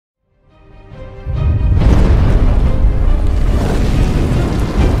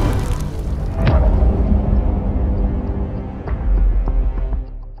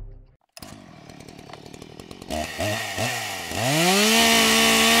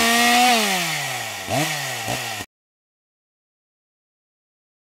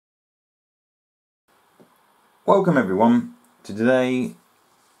Welcome everyone to today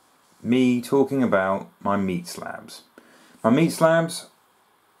me talking about my meat slabs. My meat slabs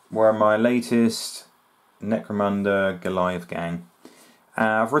were my latest Necromunda Goliath gang.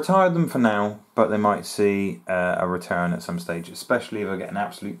 I've retired them for now, but they might see a return at some stage, especially if I get an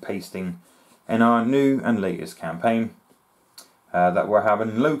absolute pasting in our new and latest campaign that we're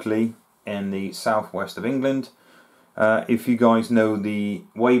having locally in the southwest of England. If you guys know the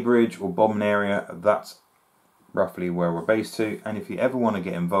Weybridge or Bodmin area, that's roughly where we're based to, and if you ever want to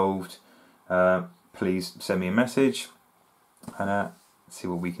get involved, please send me a message and see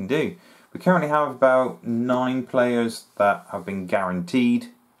what we can do. We currently have about 9 players that have been guaranteed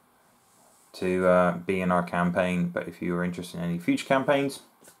to be in our campaign, but if you are interested in any future campaigns,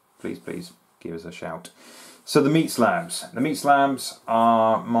 please give us a shout. So the meat slabs. The meat slabs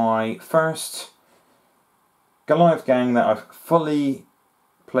are my first Goliath gang that I've fully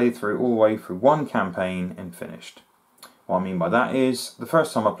played through all the way through one campaign and finished. What I mean by that is, the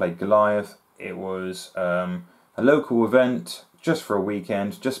first time I played Goliath, it was a local event just for a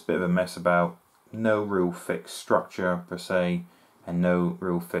weekend, just a bit of a mess about, no real fixed structure per se, and no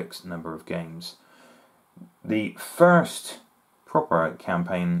real fixed number of games. The first proper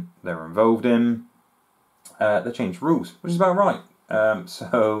campaign they were involved in, they changed rules, which is about right.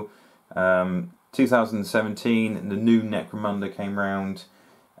 2017, the new Necromunda came round.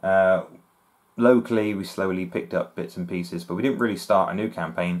 Locally we slowly picked up bits and pieces, but we didn't really start a new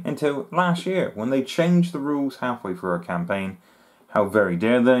campaign until last year when they changed the rules halfway through our campaign. How very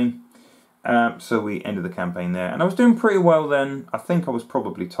dare they? So we ended the campaign there, and I was doing pretty well then. I think I was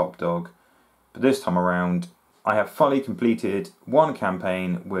probably top dog, but this time around I have fully completed one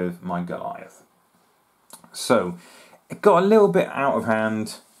campaign with my Goliath. So it got a little bit out of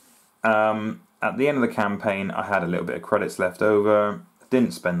hand. At the end of the campaign I had a little bit of credits left over.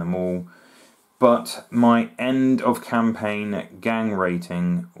 Didn't spend them all, but my end of campaign gang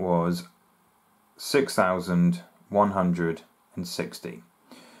rating was 6,160.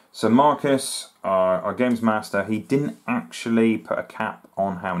 So Marcus, our games master, he didn't actually put a cap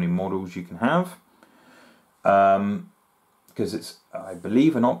on how many models you can have, because it's, I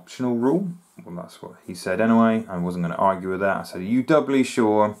believe, an optional rule. Well, that's what he said anyway. I wasn't going to argue with that. I said, are you doubly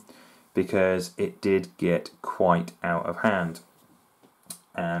sure? Because it did get quite out of hand.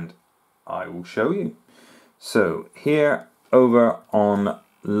 And I will show you. So here over on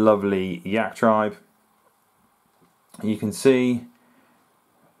lovely Yak Tribe, you can see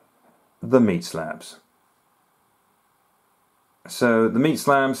the meat slabs. So the meat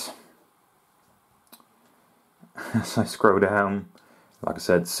slabs, as I scroll down, like I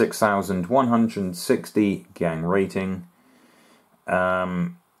said, 6,160 gang rating.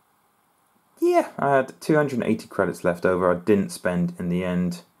 Yeah, I had 280 credits left over. I didn't spend in the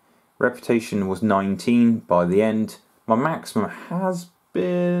end. Reputation was 19 by the end. My maximum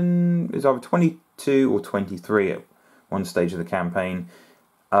is either 22 or 23 at one stage of the campaign.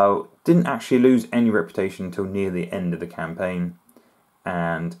 Didn't actually lose any reputation until near the end of the campaign.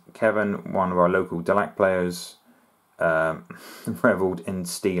 And Kevin, one of our local Delac players, revelled in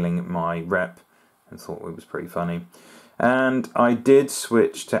stealing my rep and thought it was pretty funny. And I did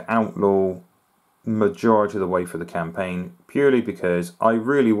switch to Outlaw majority of the way through the campaign, purely because I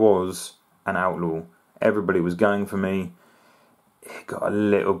really was an outlaw. Everybody was going for me. It got a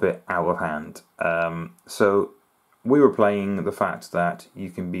little bit out of hand. So we were playing the fact that you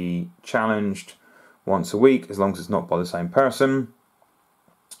can be challenged once a week as long as it's not by the same person,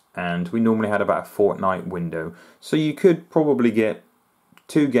 and we normally had about a fortnight window, so you could probably get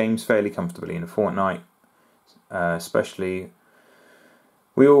 2 games fairly comfortably in a fortnight. Especially,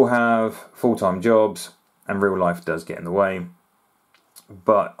 we all have full-time jobs and real life does get in the way,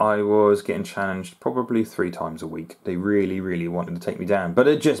 but I was getting challenged probably 3 times a week. They really wanted to take me down, but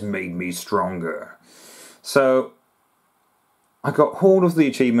it just made me stronger. So I got all of the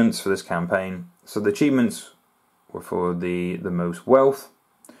achievements for this campaign. So the achievements were for the most wealth,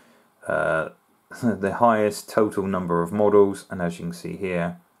 the highest total number of models, and as you can see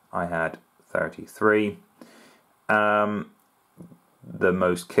here I had 33. The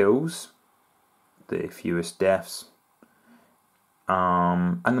most kills, the fewest deaths,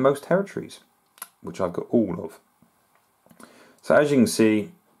 and the most territories, which I've got all of. So as you can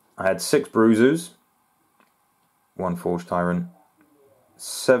see, I had 6 bruisers, 1 forge tyrant,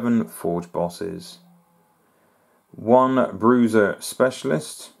 7 forge bosses, 1 bruiser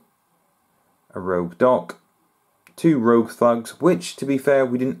specialist, a rogue doc, 2 rogue thugs, which to be fair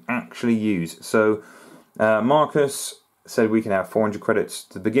we didn't actually use. So Marcus said we can have 400 credits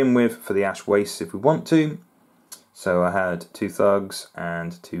to begin with for the Ash Wastes if we want to. So I had 2 thugs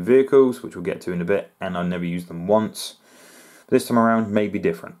and 2 vehicles, which we'll get to in a bit, and I never used them once. This time around, maybe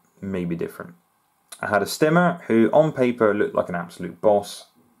different. Maybe different. I had a stimmer who, on paper, looked like an absolute boss,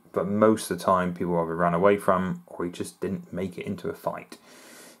 but most of the time people either ran away from, or he just didn't make it into a fight.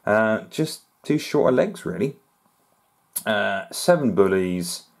 Just 2 shorter legs, really. 7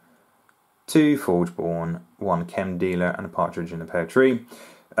 bullies, 2 Forgeborn, 1 Chem Dealer, and a Partridge in a Pear Tree.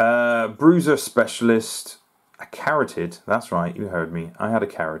 Bruiser Specialist, a Carotid, that's right, you heard me, I had a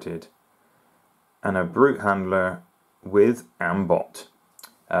Carotid. And a Brute Handler with Ambot.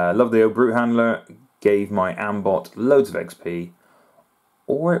 Love the old Brute Handler, gave my Ambot loads of XP,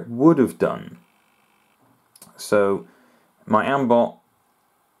 or it would have done. So, my Ambot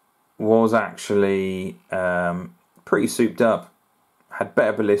was actually pretty souped up, had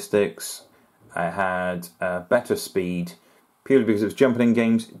better ballistics, I had better speed, purely because it was jumping in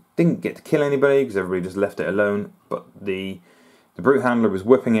games. It didn't get to kill anybody because everybody just left it alone, but the Brute Handler was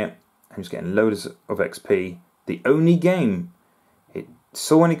whipping it and was getting loads of XP. The only game it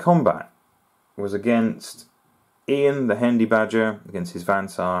saw any combat was against Ian the Hendy Badger, against his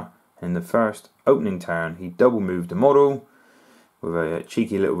Vansar. In the first opening turn, he double moved a model with a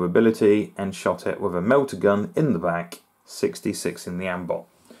cheeky little ability and shot it with a melter gun in the back, 66 in the Ambot.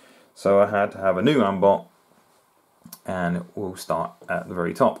 So I had to have a new Ambot, and we'll start at the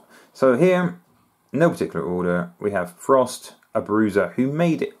very top. So here, no particular order, we have Frost, a bruiser who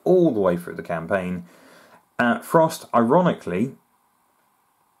made it all the way through the campaign. Frost, ironically,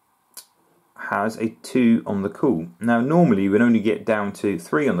 has a 2 on the cool. Now normally you would only get down to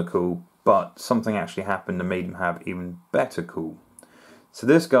 3 on the cool, but something actually happened and made him have even better cool. So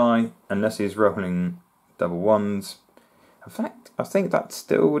this guy, unless he's rolling double ones, in fact I think that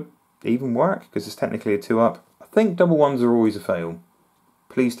still would even work because it's technically a 2 up. I think double ones are always a fail.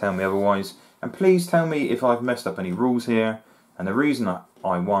 Please tell me otherwise, and please tell me if I've messed up any rules here. And the reason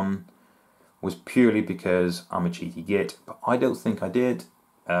I won was purely because I'm a cheeky git, but I don't think I did.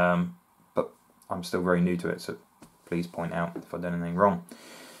 But I'm still very new to it, so please point out if I've done anything wrong.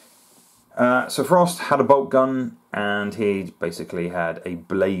 So Frost had a bolt gun, and he basically had a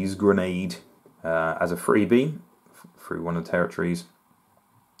blaze grenade as a freebie through one of the territories.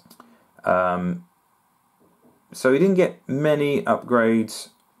 So he didn't get many upgrades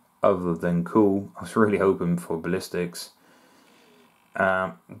other than cool. I was really hoping for ballistics.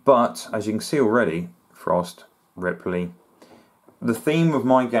 But as you can see already, Frost, Ripley. The theme of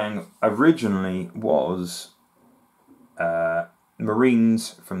my gang originally was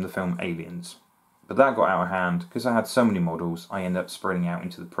Marines from the film Aliens. But that got out of hand because I had so many models, I ended up spreading out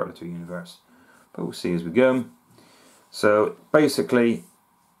into the Predator universe. But we'll see as we go. So basically,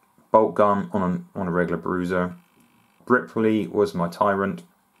 bolt gun on a regular bruiser. Ripley was my tyrant.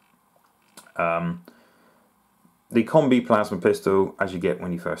 The combi plasma pistol, as you get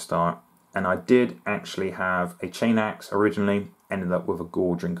when you first start. And I did actually have a chain axe originally, ended up with a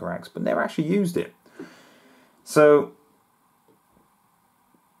gore drinker axe, but never actually used it. So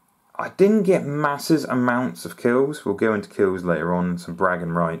I didn't get massive amounts of kills. We'll go into kills later on, some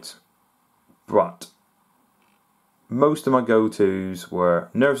bragging rights. But most of my go-tos were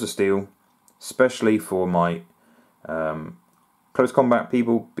Nerves of Steel, especially for my close combat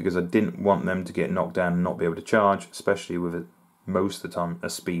people, because I didn't want them to get knocked down and not be able to charge, especially with most of the time a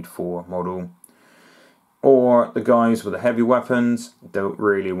speed 4 model. Or the guys with the heavy weapons don't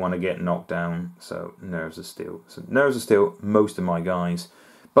really want to get knocked down, so Nerves of Steel. So Nerves of Steel, most of my guys.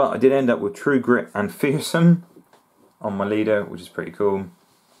 But I did end up with True Grit and Fearsome on my leader, which is pretty cool.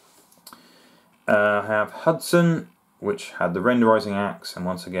 I have Hudson, which had the Renderizing Axe, and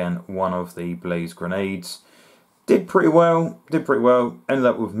once again, one of the Blaze Grenades. Did pretty well, ended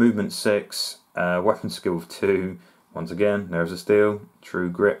up with Movement 6, Weapon Skill of 2, once again, Nerves of Steel, True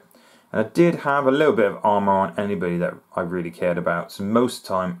Grit. And I did have a little bit of armour on anybody that I really cared about, so most of the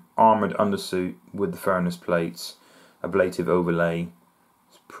time, armoured undersuit with the furnace plates, ablative overlay.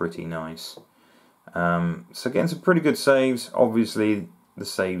 It's pretty nice. So getting some pretty good saves. Obviously, the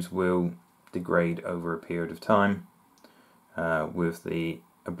saves will degrade over a period of time with the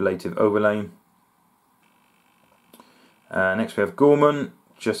ablative overlay. Next we have Gorman,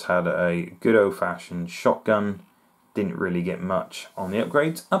 just had a good old-fashioned shotgun, didn't really get much on the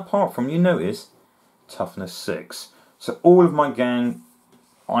upgrades, apart from, you notice, toughness 6. So all of my gang,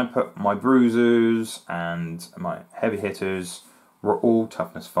 I put my bruisers and my heavy hitters were all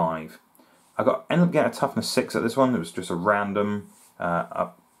toughness 5. Ended up getting a toughness 6 at this one. It was just a random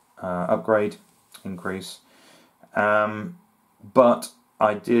upgrade increase. But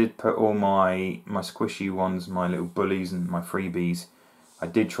I did put all my squishy ones, my little bullies and my freebies, I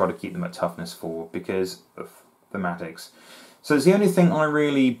did try to keep them at toughness 4 because thematics. So it's the only thing I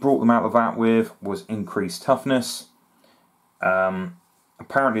really brought them out of that with was increased toughness.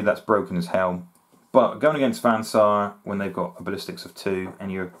 Apparently that's broken as hell. But going against Vansar, when they've got a ballistics of 2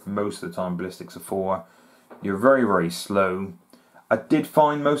 and you're most of the time ballistics of 4, you're very, very slow. I did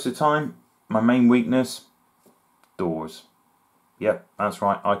find most of the time my main weakness, doors. Yep, that's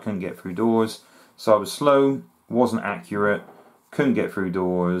right, I couldn't get through doors. So I was slow, wasn't accurate, couldn't get through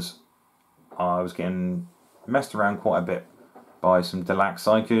doors. I was getting messed around quite a bit by some Delac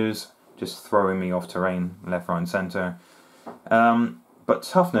Psychers, just throwing me off terrain, left, right and centre. But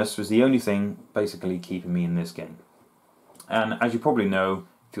toughness was the only thing basically keeping me in this game. And as you probably know,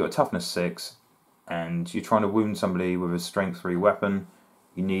 if you've got a toughness 6 and you're trying to wound somebody with a strength 3 weapon,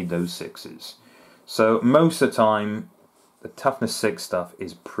 you need those 6s. So most of the time, the toughness 6 stuff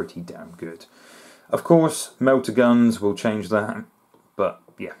is pretty damn good. Of course, melter guns will change that, but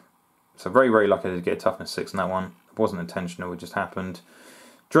yeah. So very, very lucky to get a toughness 6 in that one. It wasn't intentional, it just happened.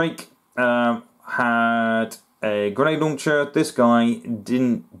 Drake had a grenade launcher. This guy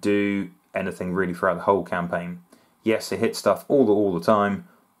didn't do anything really throughout the whole campaign. Yes, it hit stuff all the time,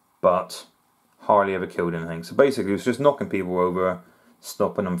 but hardly ever killed anything. So basically, it was just knocking people over,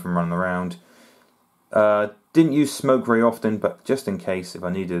 stopping them from running around. Didn't use smoke very often, but just in case, if I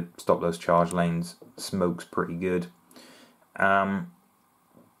need to stop those charge lanes, smoke's pretty good.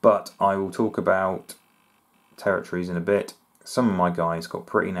 But I will talk about territories in a bit. Some of my guys got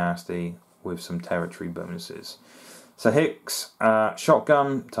pretty nasty with some territory bonuses. So Hicks,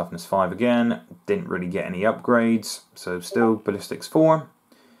 shotgun, toughness 5 again, didn't really get any upgrades, so still ballistics 4.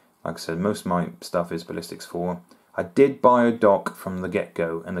 Like I said, most of my stuff is ballistics 4. I did buy a dock from the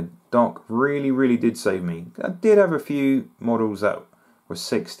get-go, and the dock really, really did save me. I did have a few models that were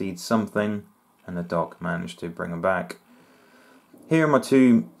 60 something, and the dock managed to bring them back. Here are my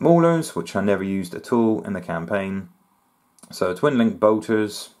 2 maulers, which I never used at all in the campaign. So twin link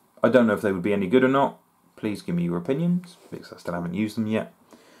bolters, I don't know if they would be any good or not. Please give me your opinions, because I still haven't used them yet.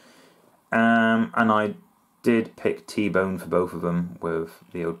 And I did pick T-bone for both of them with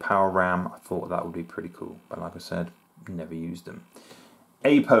the old power ram. I thought that would be pretty cool, but like I said, never used them.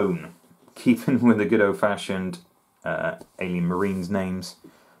 Apone, keeping with the good old-fashioned Alien Marines names,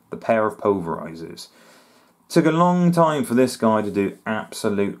 the pair of pulverizers. Took a long time for this guy to do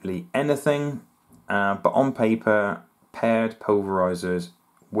absolutely anything, but on paper, paired pulverizers,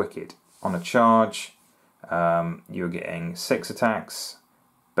 wicked. On a charge, you're getting 6 attacks,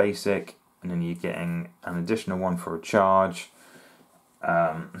 basic, and then you're getting an additional one for a charge,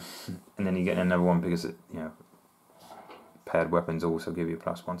 and then you're getting another one because paired weapons also give you a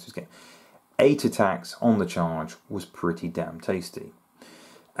 +1. So you get 8 attacks on the charge. Was pretty damn tasty.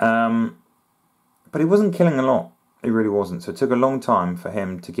 But he wasn't killing a lot. He really wasn't. So it took a long time for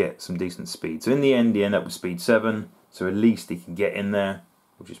him to get some decent speed. So in the end, he ended up with speed 7. So at least he can get in there,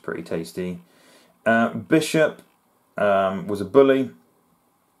 which is pretty tasty. Bishop was a bully.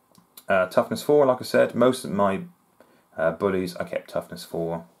 Toughness 4, like I said. Most of my bullies, I kept toughness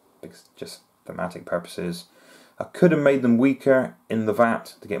 4 because just thematic purposes. I could have made them weaker in the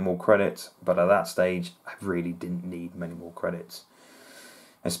VAT to get more credits, but at that stage, I really didn't need many more credits.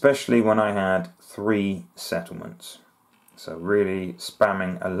 Especially when I had 3 settlements. So really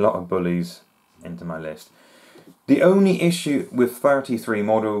spamming a lot of bullies into my list. The only issue with 33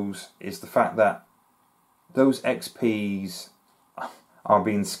 models is the fact that those XPs are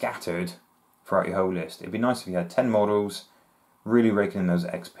being scattered throughout your whole list. It'd be nice if you had 10 models, really raking in those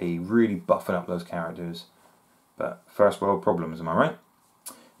XP, really buffing up those characters. But first world problems, am I right?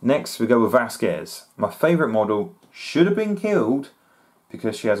 Next we go with Vasquez. My favourite model should have been killed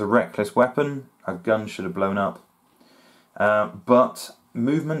because she has a reckless weapon. Her gun should have blown up. But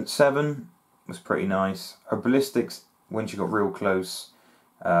movement 7 was pretty nice. Her ballistics, when she got real close,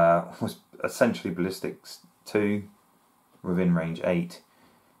 was essentially ballistics 2 within range 8.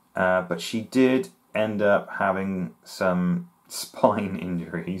 But she did end up having some spine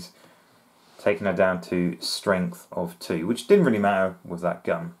injuries, taking her down to strength of 2, which didn't really matter with that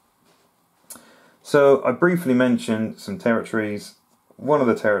gun. So I briefly mentioned some territories. One of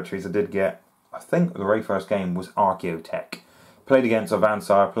the territories I did get, I think the very first game, was Archaeotech. Played against a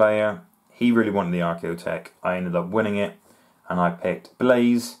Vansar player. He really wanted the Archaeotech. I ended up winning it, and I picked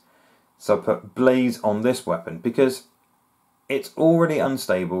Blaze. So I put Blaze on this weapon because it's already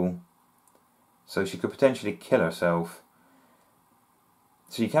unstable, so she could potentially kill herself.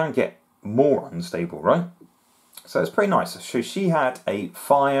 So you can get more unstable, right? So it's pretty nice. So she had a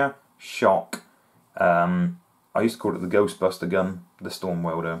fire shock. I used to call it the Ghostbuster gun, the Storm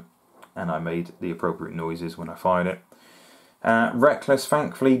Welder, and I made the appropriate noises when I fired it. Reckless,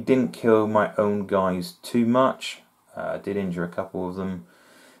 thankfully, didn't kill my own guys too much. Did injure a couple of them.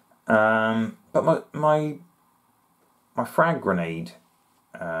 But my frag grenade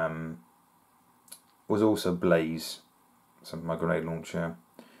was also blaze, so my grenade launcher.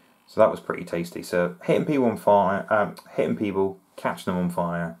 So that was pretty tasty. So hitting people on fire, catching them on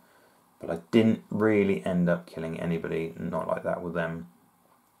fire, but I didn't really end up killing anybody, not like that with them.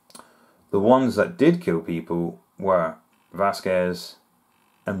 The ones that did kill people were Vasquez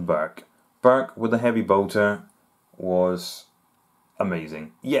and Burke. Burke with the heavy bolter was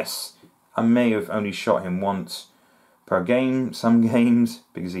amazing. Yes, I may have only shot him once per game, some games,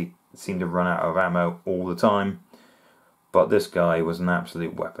 because he seemed to run out of ammo all the time. But this guy was an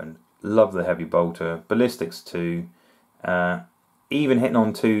absolute weapon. Love the heavy bolter. Ballistics too. Even hitting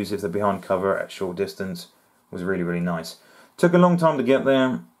on twos if they're behind cover at short distance was really, really nice. Took a long time to get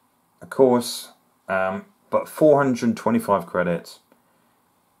there, of course, but 425 credits.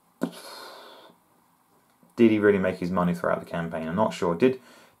 Did he really make his money throughout the campaign? I'm not sure. Did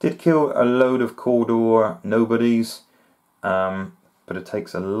kill a load of corridor nobodies, but it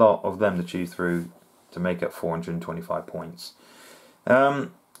takes a lot of them to chew through to make up 425 points.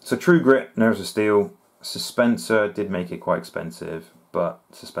 So True Grit, Nerves of Steel, Suspenser did make it quite expensive, but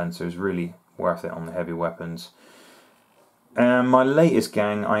Suspenser is really worth it on the heavy weapons. My latest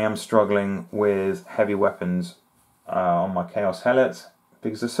gang, I am struggling with heavy weapons on my Chaos Helot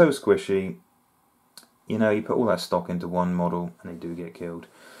because they're so squishy. You know, you put all that stock into one model and they do get killed.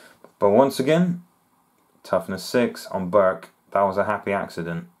 But once again, Toughness 6 on Burke, that was a happy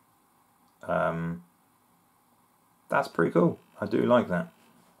accident. That's pretty cool. I do like that.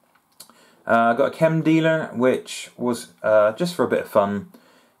 I got a Chem Dealer, which was just for a bit of fun.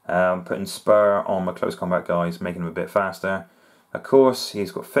 Putting Spur on my close combat guys, making them a bit faster. Of course,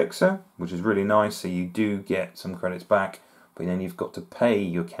 he's got Fixer, which is really nice, so you do get some credits back, but then you've got to pay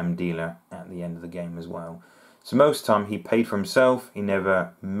your Chem Dealer at the end of the game as well. So most of the time he paid for himself, he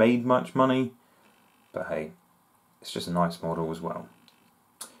never made much money, but hey, it's just a nice model as well.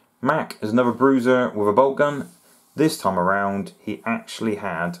 Mac is another bruiser with a bolt gun. This time around, he actually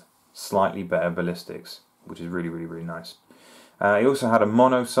had slightly better ballistics, which is really, really, really nice. He also had a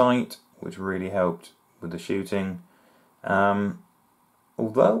mono sight, which really helped with the shooting.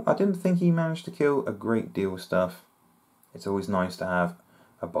 Although I didn't think he managed to kill a great deal of stuff. It's always nice to have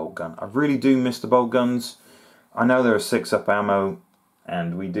a bolt gun. I really do miss the bolt guns. I know there are 6-up ammo,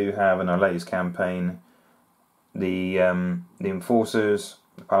 and we do have in our latest campaign the Enforcers,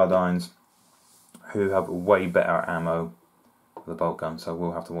 the Paladins, who have way better ammo with the bolt gun, so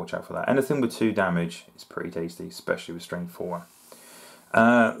we'll have to watch out for that. Anything with 2 damage is pretty tasty, especially with strength 4.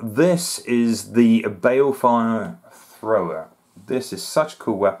 This is the Balefire Thrower. This is such a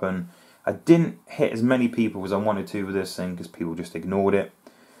cool weapon. I didn't hit as many people as I wanted to with this thing because people just ignored it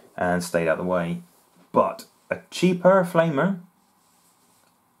and stayed out of the way. But a cheaper flamer,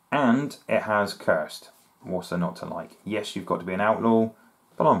 and it has cursed. What's there not to like? Yes, you've got to be an outlaw,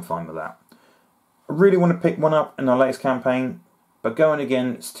 but I'm fine with that. I really want to pick one up in our latest campaign, but going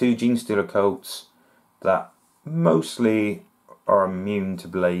against 2 Gene Stealer Colts that mostly are immune to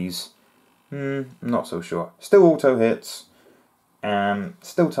blaze, not so sure. Still auto hits, and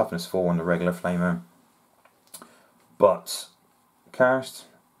still toughness 4 on the regular flamer, but cursed,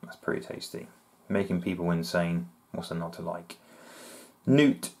 that's pretty tasty. Making people insane, what's there not to like?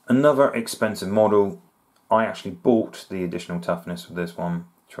 Newt, another expensive model. I actually bought the additional toughness with this one,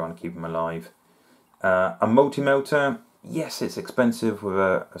 trying to keep him alive. A multi-melter, yes, it's expensive with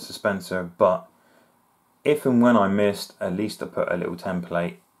a suspenser, but if and when I missed, at least I put a little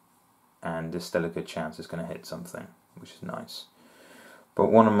template, and there's still a good chance it's going to hit something, which is nice.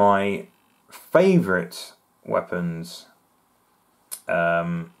 But one of my favourite weapons,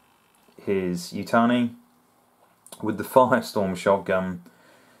 his Yutani with the Firestorm shotgun.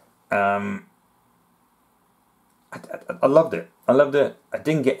 I loved it. I loved it. I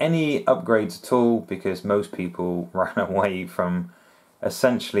didn't get any upgrades at all because most people ran away from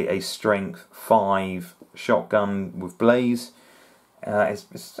essentially a strength 5 shotgun with blaze.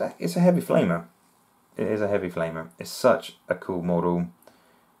 It's a heavy flamer. It is a heavy flamer. It's such a cool model.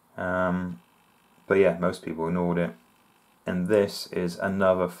 But yeah, most people ignored it. And this is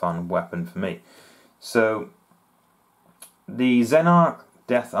another fun weapon for me. So the Zen Arc,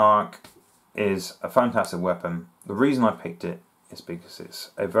 Death Arc, is a fantastic weapon. The reason I picked it is because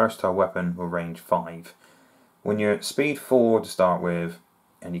it's a versatile weapon with range 5. When you're at speed 4 to start with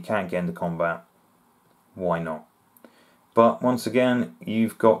and you can't get into combat, why not? But once again,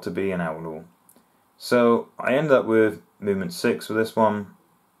 you've got to be an outlaw. So I ended up with movement 6 with this one,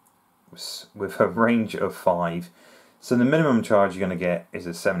 with a range of 5. So the minimum charge you're going to get is a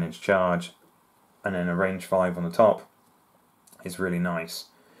 7-inch charge, and then a range 5 on the top. Is really nice.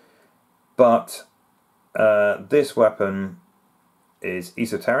 But this weapon is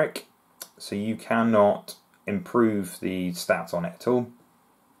esoteric, so you cannot improve the stats on it at all.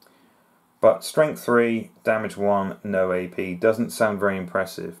 But strength 3, damage 1, no AP doesn't sound very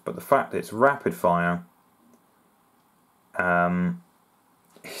impressive, but the fact that it's rapid fire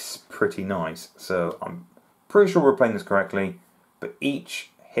is pretty nice. So I'm pretty sure we're playing this correctly, but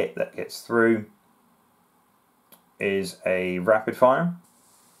each hit that gets through is a rapid fire.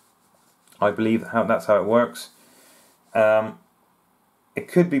 I believe that's how it works. It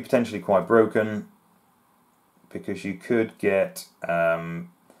could be potentially quite broken, because you could get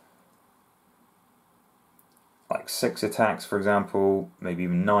like 6 attacks, for example, maybe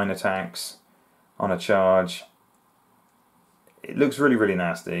even 9 attacks on a charge. It looks really, really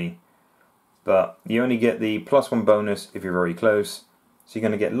nasty, but you only get the +1 bonus if you're very close, so you're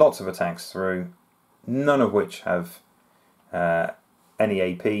going to get lots of attacks through, none of which have any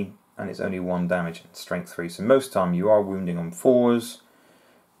AP, and it's only 1 damage and strength 3. So most of the time you are wounding on 4s,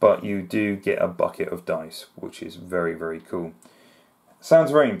 but you do get a bucket of dice, which is very, very cool.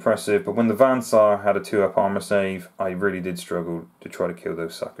 Sounds very impressive, but when the Vansar had a 2-up armor save, I really did struggle to try to kill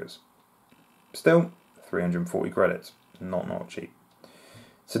those suckers. Still, 340 credits. Not cheap.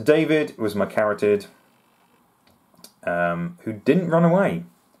 So David was my carotid, who didn't run away,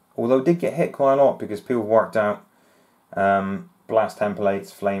 although did get hit quite a lot because people worked out blast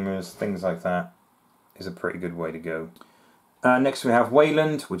templates, flamers, things like that is a pretty good way to go. Next we have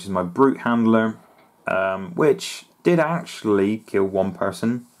Wayland, which is my brute handler, which did actually kill 1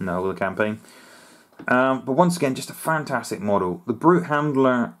 person in the whole of the campaign. But once again, just a fantastic model. The brute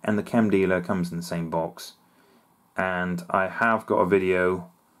handler and the chem dealer comes in the same box, and I have got a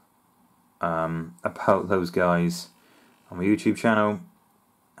video about those guys on my YouTube channel.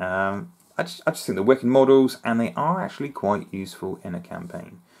 I just think they're wicked models, and they are actually quite useful in a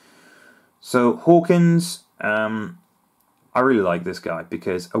campaign. So Hawkins, I really like this guy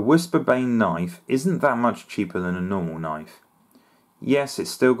because a Whisperbane knife isn't that much cheaper than a normal knife. Yes,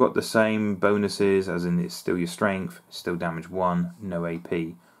 it's still got the same bonuses, as in it's still your strength, still damage 1, no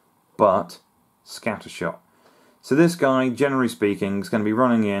AP, but scattershot. So this guy, generally speaking, is going to be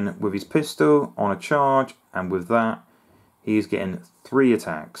running in with his pistol on a charge, and with that, he's getting 3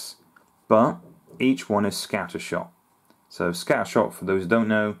 attacks. But each one is scattershot. So scattershot, for those who don't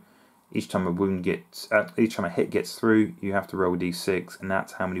know, each time a hit gets through, you have to roll d6, and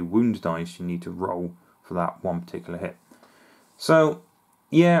that's how many wound dice you need to roll for that one particular hit. So,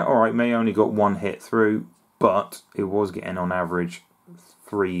 yeah, alright, may only got 1 hit through, but it was getting on average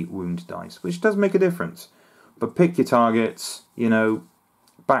 3 wound dice, which does make a difference. But pick your targets, you know,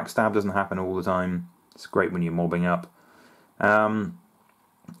 backstab doesn't happen all the time. It's great when you're mobbing up.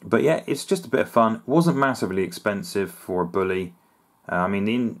 But yeah, it's just a bit of fun. It wasn't massively expensive for a bully. I mean,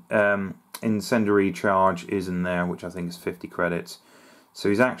 the incendiary charge is in there, which I think is 50 credits. So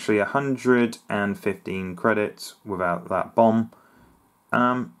he's actually 115 credits without that bomb,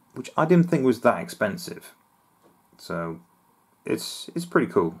 which I didn't think was that expensive. So it's pretty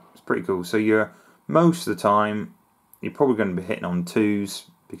cool. It's pretty cool. So most of the time you're probably going to be hitting on 2s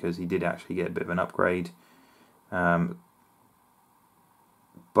because he did actually get a bit of an upgrade.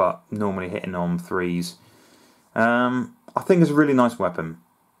 But normally hitting on 3s. I think it's a really nice weapon.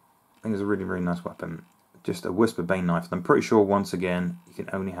 I think it's a really, really nice weapon. Just a Whisperbane knife. And I'm pretty sure, once again, you can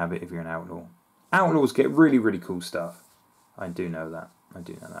only have it if you're an outlaw. Outlaws get really, really cool stuff. I do know that. I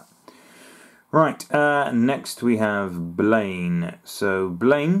do know that. Right, next we have Blaine. So,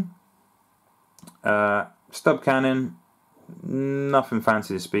 Blaine, stub cannon, nothing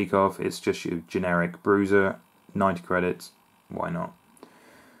fancy to speak of. It's just your generic bruiser, 90 credits. Why not?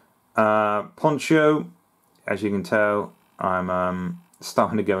 Poncho, as you can tell, I'm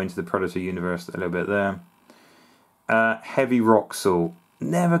starting to go into the Predator universe a little bit there. Heavy Rock Saw.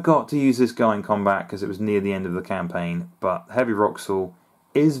 Never got to use this guy in combat because it was near the end of the campaign, but Heavy Rock Saw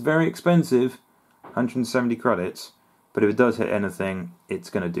is very expensive, 170 credits, but if it does hit anything, it's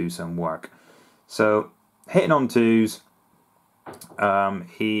going to do some work. So, hitting on 2s,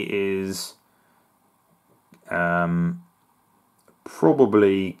 he is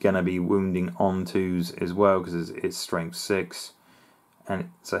probably going to be wounding on 2s as well because it's strength 6.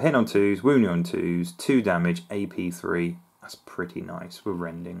 And so hitting on 2s, wounding on 2s, 2 damage, AP 3. That's pretty nice. We're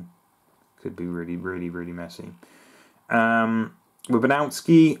rending. Could be really, really, really messy. With an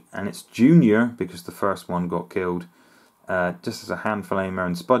outski, and it's junior because the first one got killed. Just as a hand flamer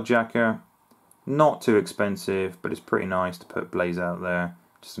and spudjacker. Not too expensive, but it's pretty nice to put Blaze out there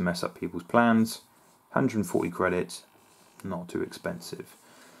just to mess up people's plans. 140 credits, not too expensive.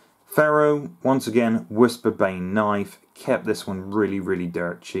 Pharaoh, once again, Whisperbane Knife, kept this one really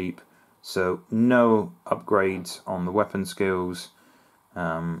dirt cheap. So no upgrades on the weapon skills,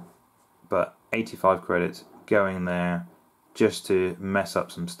 but 85 credits going there just to mess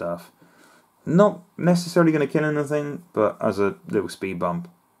up some stuff. Not necessarily going to kill anything, but as a little speed bump,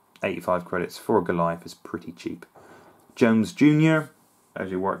 85 credits for a Goliath is pretty cheap. Jones Jr.,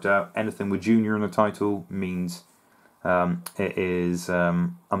 as you worked out, anything with Junior in the title means it is a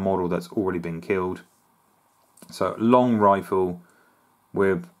model that's already been killed. So long rifle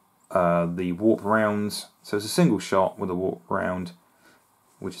with the warp rounds. So it's a single shot with a warp round,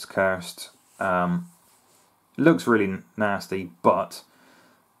 which is cursed. Looks really nasty, but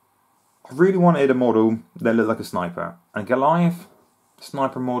I really wanted a model that looked like a sniper. And Goliath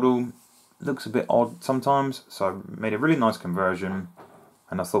sniper model looks a bit odd sometimes, so I made a really nice conversion.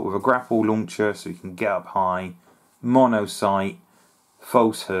 And I thought with a grapple launcher, so you can get up high, mono sight,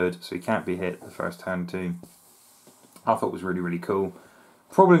 falsehood, so you can't be hit the first turn too. I thought it was really cool.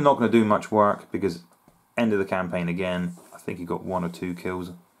 Probably not going to do much work because end of the campaign again. I think he got 1 or 2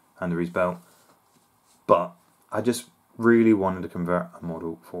 kills under his belt. But I just really wanted to convert a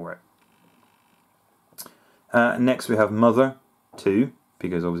model for it. Next we have Mother 2,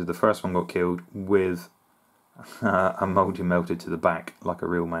 because obviously the first one got killed with a mouldy melted to the back like a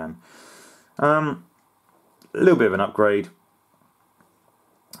real man. A little bit of an upgrade.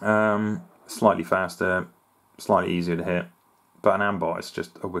 Slightly faster, slightly easier to hit. But an Ambot is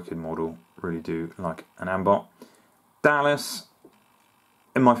just a wicked model. Really do like an Ambot. Dallas.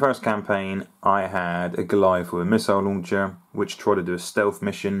 In my first campaign, I had a Goliath with a missile launcher, which tried to do a stealth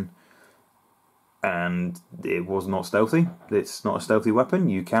mission. And it was not stealthy. It's not a stealthy weapon.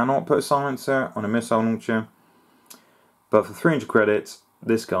 You cannot put a silencer on a missile launcher. But for 300 credits,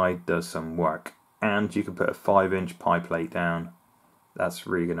 this guy does some work. And you can put a 5-inch pie plate down. That's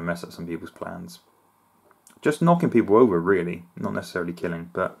really going to mess up some people's plans. Just knocking people over, really. Not necessarily killing,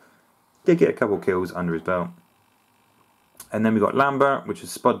 but did get a couple kills under his belt. And then we got Lambert, which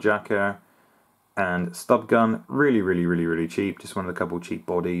is Spudjacker, and Stub Gun. Really cheap. Just one of the couple cheap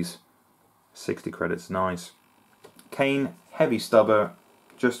bodies. 60 credits, nice. Kane, Heavy Stubber,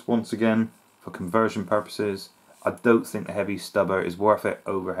 just once again, for conversion purposes. I don't think the Heavy Stubber is worth it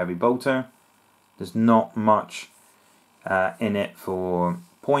over Heavy Bolter. There's not much in it for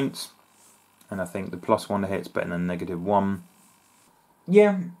points. And I think the +1 to hit's better than -1.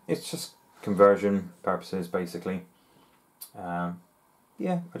 Yeah, it's just conversion purposes, basically. Yeah,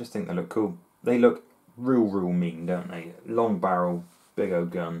 I just think they look cool. They look real mean, don't they? Long barrel, big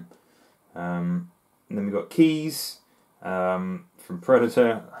old gun. And then we've got Keys from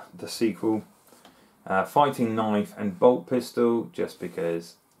Predator, the sequel. Fighting Knife and Bolt Pistol, just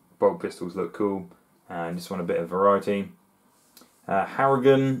because bolt pistols look cool. And just want a bit of variety.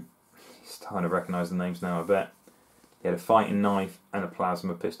 Harrigan. Starting to recognise the names now, I bet. He had a fighting knife and a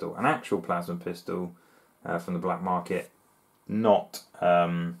plasma pistol. An actual plasma pistol from the black market. Not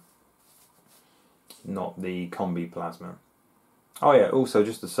the combi plasma. Oh yeah, also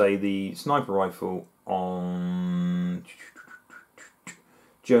just to say, the sniper rifle on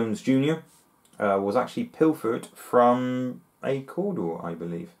Jones Jr. Was actually pilfered from a Cornwall, I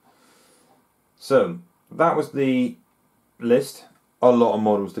believe. So, that was the list. A lot of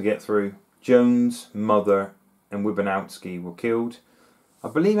models to get through. Jones, Mother, and Wibanowski were killed. I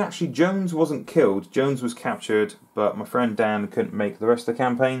believe actually Jones wasn't killed. Jones was captured, but my friend Dan couldn't make the rest of the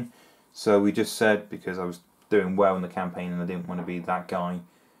campaign. So we just said, because I was doing well in the campaign and I didn't want to be that guy,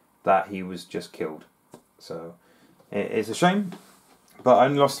 that he was just killed. So it's a shame. But I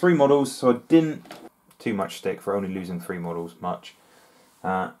only lost 3 models, so I didn't too much stick for only losing 3 models much.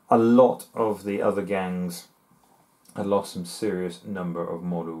 A lot of the other gangs I lost some serious number of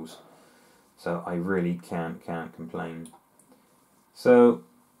models, so I really can't complain. So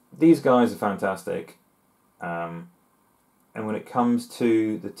these guys are fantastic, and when it comes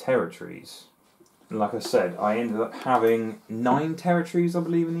to the territories, like I said, I ended up having 9 territories, I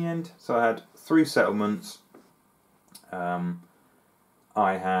believe, in the end. So I had 3 settlements.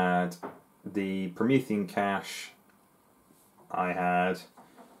 I had the Promethean Cache. I had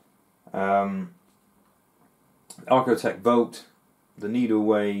Archotech Vault, the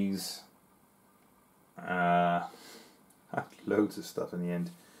Needleways. I had loads of stuff in the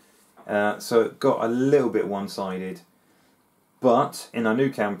end. So it got a little bit one-sided. But in our new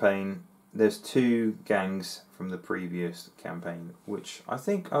campaign, there's 2 gangs from the previous campaign, which I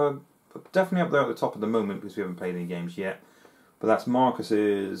think are definitely up there at the top at the moment because we haven't played any games yet. But that's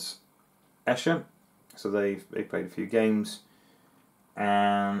Marcus's Escher. So they've played a few games.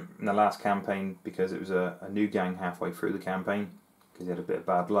 and in the last campaign, because it was a new gang halfway through the campaign, because he had a bit of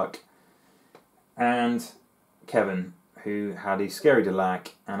bad luck, and Kevin, who had a scary Delac,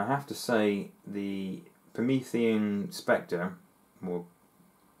 and I have to say the Promethean Spectre, or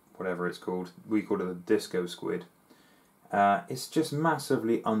whatever it's called, we call it the Disco Squid, it's just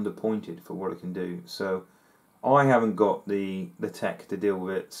massively underpointed for what it can do. So I haven't got the tech to deal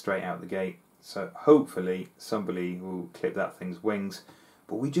with it straight out the gate. So hopefully somebody will clip that thing's wings.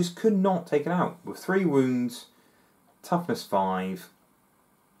 But we just could not take it out. With 3 wounds, toughness 5,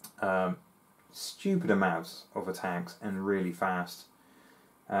 stupid amounts of attacks and really fast.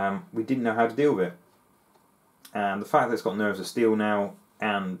 We didn't know how to deal with it. And the fact that it's got nerves of steel now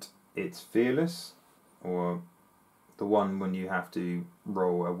and it's fearless, or the one when you have to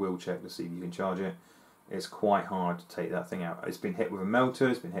roll a will check to see if you can charge it, it's quite hard to take that thing out. It's been hit with a melter,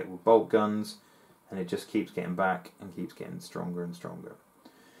 it's been hit with bolt guns, and it just keeps getting back and keeps getting stronger and stronger.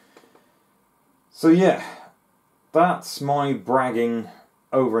 So yeah, that's my bragging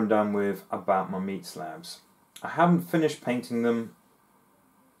over and done with about my meat slabs. I haven't finished painting them.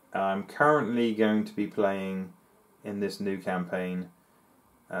 I'm currently going to be playing in this new campaign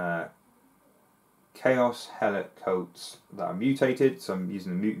Chaos Helot coats that are mutated, so I'm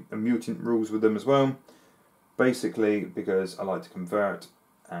using the mutant rules with them as well. Basically because I like to convert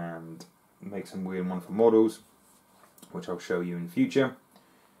and make some weird and wonderful models, which I'll show you in the future.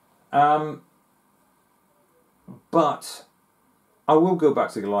 But I will go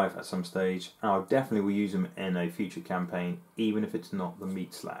back to Goliath at some stage, and I definitely will use them in a future campaign, even if it's not the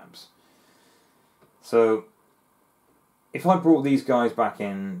meat slabs. So if I brought these guys back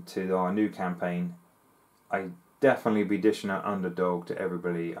into our new campaign, I'd definitely be dishing out underdog to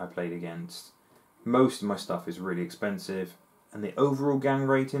everybody I played against. Most of my stuff is really expensive, and the overall gang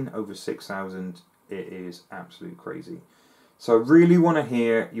rating, over 6,000, it is absolute crazy. So I really want to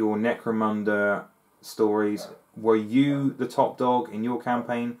hear your Necromunda stories. Were you the top dog in your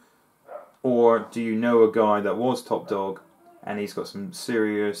campaign, or do you know a guy that was top dog and he's got some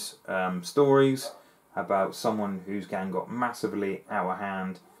serious stories about someone whose gang got massively out of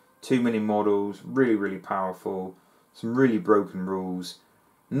hand, too many models, really, really powerful, some really broken rules.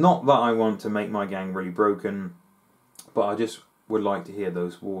 Not that I want to make my gang really broken, but I just would like to hear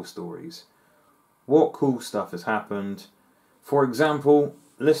those war stories. What cool stuff has happened? For example,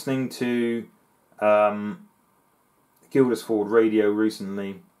 listening to Guildersford Radio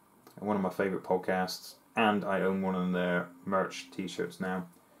recently, one of my favourite podcasts, and I own one of their merch t-shirts now.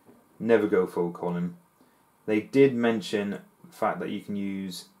 Never go full Colin. They did mention the fact that you can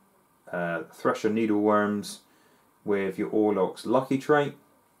use Thresher Needleworms with your Orlock's Lucky trait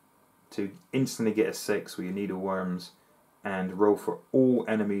to instantly get a 6 with your Needleworms and roll for all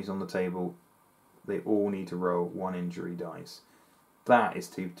enemies on the table. They all need to roll 1 injury dice. That is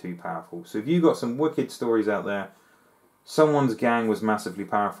too powerful. So if you've got some wicked stories out there, someone's gang was massively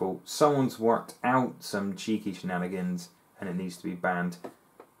powerful, someone's worked out some cheeky shenanigans and it needs to be banned.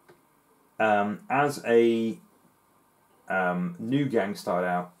 As a new gang started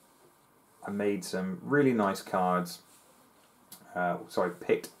out, I made some really nice cards.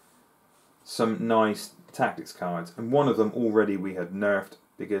 Picked some nice tactics cards, and one of them already we had nerfed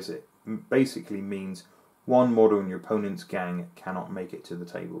because it basically means one model in your opponent's gang cannot make it to the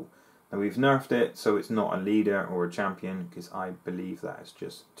table. Now we've nerfed it so it's not a leader or a champion, because I believe that is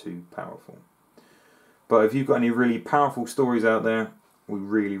just too powerful. But if you've got any really powerful stories out there, we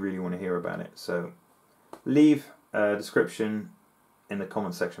really, really want to hear about it. So leave a description in the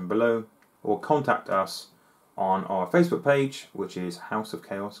comment section below, or contact us on our Facebook page, which is House of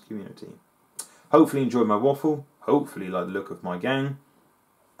Chaos Community. Hopefully enjoyed my waffle, hopefully like the look of my gang,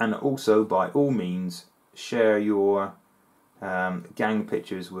 and also by all means share your gang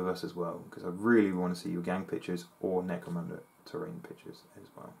pictures with us as well, because I really want to see your gang pictures or Necromunda terrain pictures as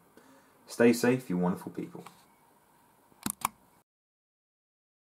well. Stay safe, you wonderful people.